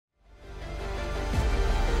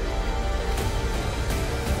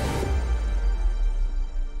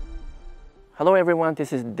Hello everyone,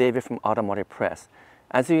 this is David from Automotive Press.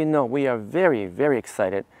 As you know, we are very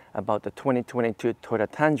excited about the 2022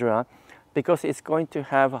 Toyota Tundra because it's going to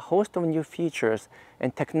have a host of new features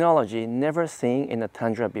and technology never seen in a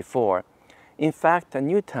Tundra before. In fact, the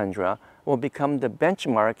new Tundra will become the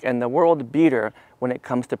benchmark and the world beater when it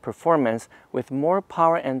comes to performance with more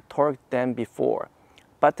power and torque than before.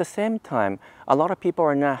 But at the same time, a lot of people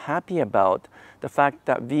are not happy about the fact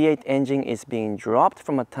that V8 engine is being dropped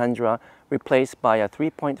from a Tundra, replaced by a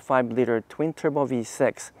 3.5-liter twin-turbo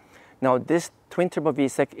V6. Now this twin-turbo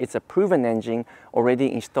V6 is a proven engine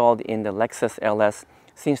already installed in the Lexus LS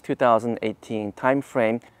since 2018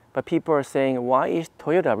 timeframe, but people are saying, why is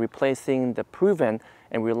Toyota replacing the proven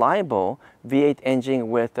and reliable V8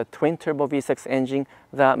 engine with a twin-turbo V6 engine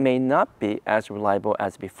that may not be as reliable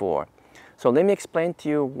as before? So let me explain to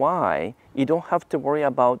you why you don't have to worry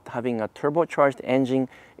about having a turbocharged engine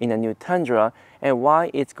in a new Tundra and why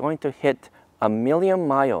it's going to hit 1,000,000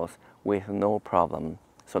 miles with no problem.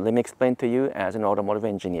 So let me explain to you as an automotive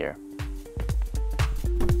engineer.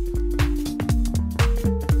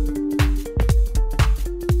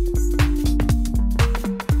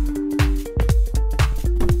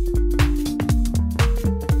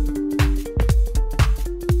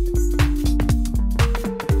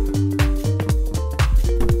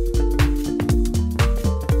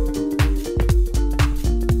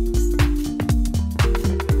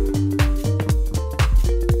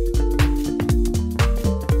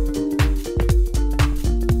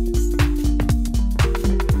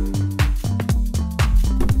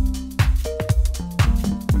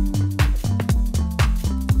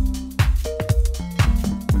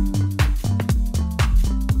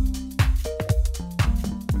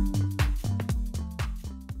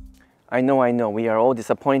 I know, we are all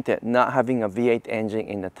disappointed not having a V8 engine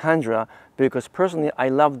in the Tundra because personally I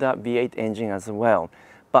love that V8 engine as well.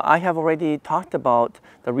 But I have already talked about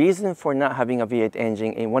the reason for not having a V8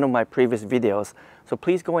 engine in one of my previous videos, so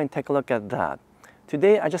please go and take a look at that.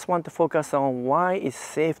 Today I just want to focus on why it's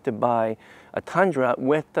safe to buy a Tundra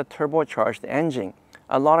with the turbocharged engine.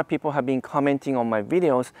 A lot of people have been commenting on my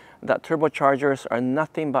videos that turbochargers are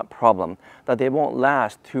nothing but problem, that they won't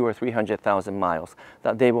last 200,000 or 300,000 miles,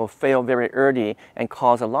 that they will fail very early and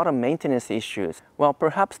cause a lot of maintenance issues. Well,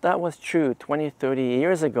 perhaps that was true 20, 30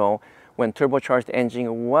 years ago when turbocharged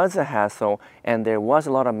engine was a hassle and there was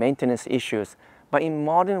a lot of maintenance issues. But in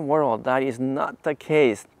modern world, that is not the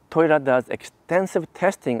case. Toyota does extensive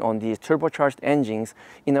testing on these turbocharged engines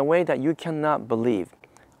in a way that you cannot believe.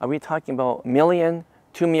 Are we talking about million,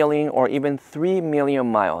 2 million, or even 3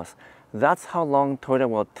 million miles? That's how long Toyota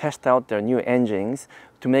will test out their new engines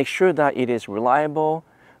to make sure that it is reliable,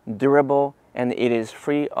 durable, and it is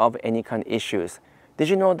free of any kind of issues. Did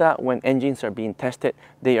you know that when engines are being tested,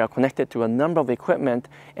 they are connected to a number of equipment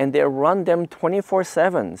and they run them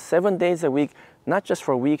 24/7, 7 days a week, not just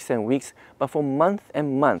for weeks and weeks, but for month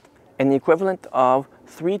and month, an equivalent of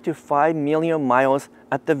 3 to 5 million miles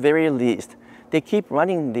at the very least. They keep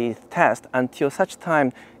running these tests until such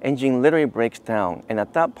time engine literally breaks down, and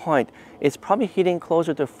at that point it's probably hitting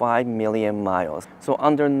closer to 5 million miles. So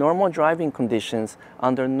under normal driving conditions,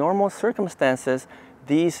 under normal circumstances,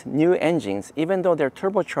 these new engines, even though they're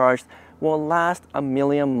turbocharged, will last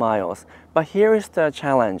 1,000,000 miles. But here is the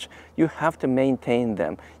challenge. You have to maintain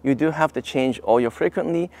them. You do have to change oil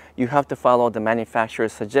frequently. You have to follow the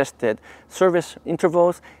manufacturer's suggested service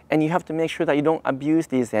intervals, and you have to make sure that you don't abuse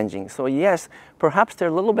these engines. So yes, perhaps they're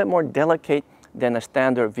a little bit more delicate than a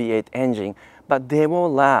standard V8 engine, but they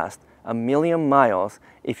will last 1,000,000 miles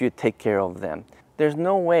if you take care of them. There's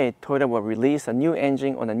no way Toyota will release a new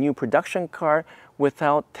engine on a new production car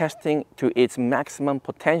without testing to its maximum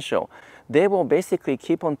potential. They will basically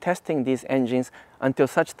keep on testing these engines until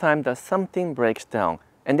such time that something breaks down.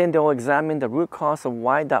 And then they'll examine the root cause of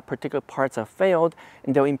why that particular parts have failed,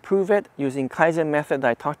 and they'll improve it using Kaizen method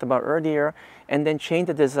that I talked about earlier, and then change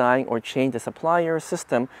the design or change the supplier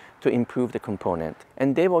system to improve the component.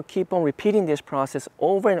 And they will keep on repeating this process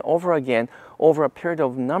over and over again over a period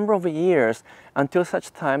of number of years until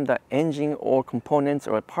such time that engine or components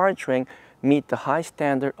or powertrain meet the high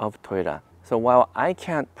standard of Toyota. So while I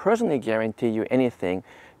can't personally guarantee you anything,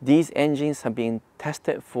 these engines have been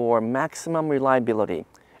tested for maximum reliability.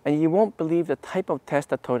 And you won't believe the type of test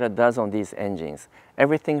that Toyota does on these engines.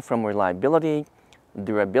 Everything from reliability,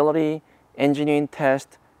 durability, engineering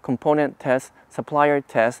test, component test, supplier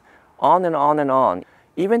test, on and on and on.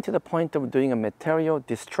 Even to the point of doing a material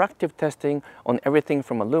destructive testing on everything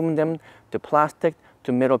from aluminum to plastic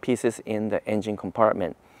to metal pieces in the engine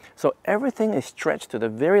compartment. So everything is stretched to the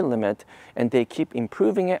very limit, and they keep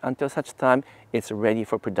improving it until such time it's ready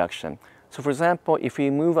for production. So for example, if we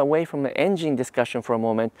move away from the engine discussion for a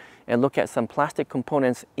moment and look at some plastic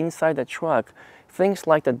components inside the truck, things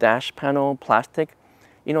like the dash panel plastic,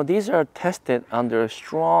 these are tested under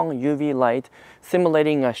strong UV light,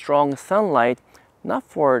 simulating a strong sunlight, not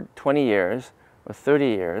for 20 years or 30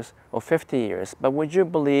 years or 50 years, but would you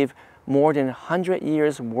believe more than 100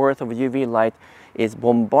 years worth of UV light is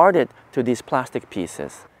bombarded to these plastic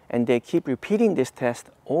pieces? And they keep repeating this test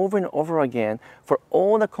over and over again for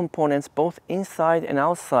all the components, both inside and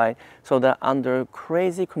outside, so that under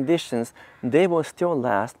crazy conditions, they will still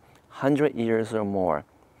last 100 years or more.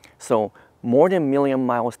 So more than 1 million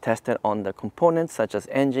miles tested on the components such as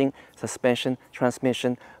engine, suspension,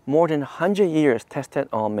 transmission, more than 100 years tested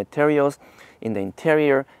on materials in the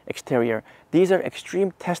interior, exterior. These are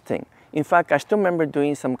extreme testing. In fact, I still remember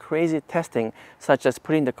doing some crazy testing, such as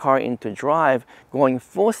putting the car into drive, going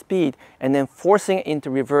full speed, and then forcing it into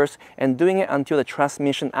reverse and doing it until the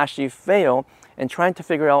transmission actually failed, and trying to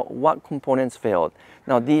figure out what components failed.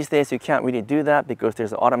 Now these days you can't really do that because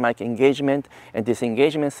there's an automatic engagement and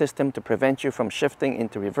disengagement system to prevent you from shifting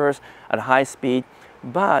into reverse at high speed,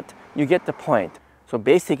 but you get the point. So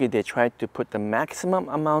basically they tried to put the maximum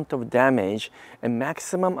amount of damage and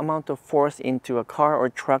maximum amount of force into a car or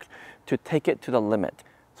truck to take it to the limit.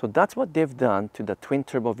 So that's what they've done to the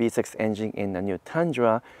twin-turbo V6 engine in the new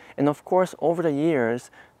Tundra. And of course, over the years,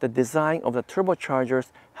 the design of the turbochargers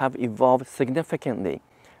have evolved significantly.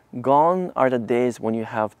 Gone are the days when you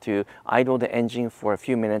have to idle the engine for a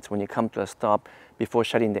few minutes when you come to a stop before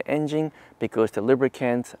shutting the engine, because the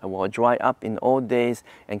lubricant will dry up in old days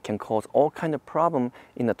and can cause all kind of problem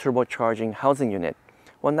in the turbocharging housing unit.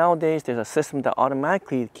 Well, nowadays there's a system that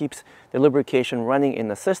automatically keeps the lubrication running in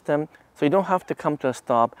the system, so you don't have to come to a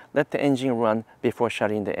stop, let the engine run before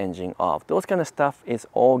shutting the engine off. Those kind of stuff is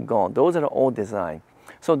all gone. Those are the old design.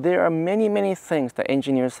 So there are many things that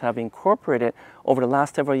engineers have incorporated over the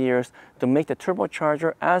last several years to make the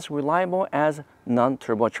turbocharger as reliable as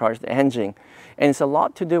non-turbocharged engine. And it's a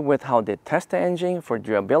lot to do with how they test the engine for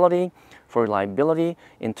durability, for reliability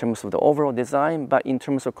in terms of the overall design, but in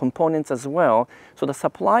terms of components as well. So the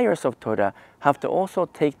suppliers of Toyota have to also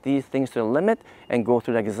take these things to the limit and go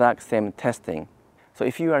through the exact same testing. So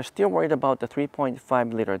if you are still worried about the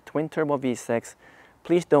 3.5-liter twin-turbo V6,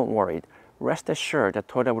 please don't worry. Rest assured that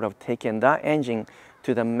Toyota would have taken that engine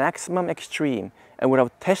to the maximum extreme and would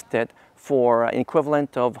have tested for an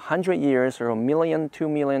equivalent of 100 years or 1 million, 2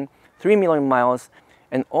 million, 3 million miles,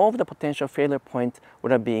 and all of the potential failure points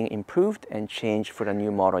would have been improved and changed for the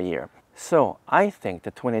new model year. So I think the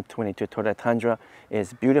 2022 Toyota Tundra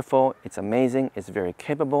is beautiful, it's amazing, it's very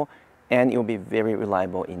capable, and it will be very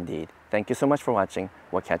reliable indeed. Thank you so much for watching.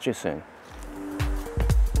 We'll catch you soon.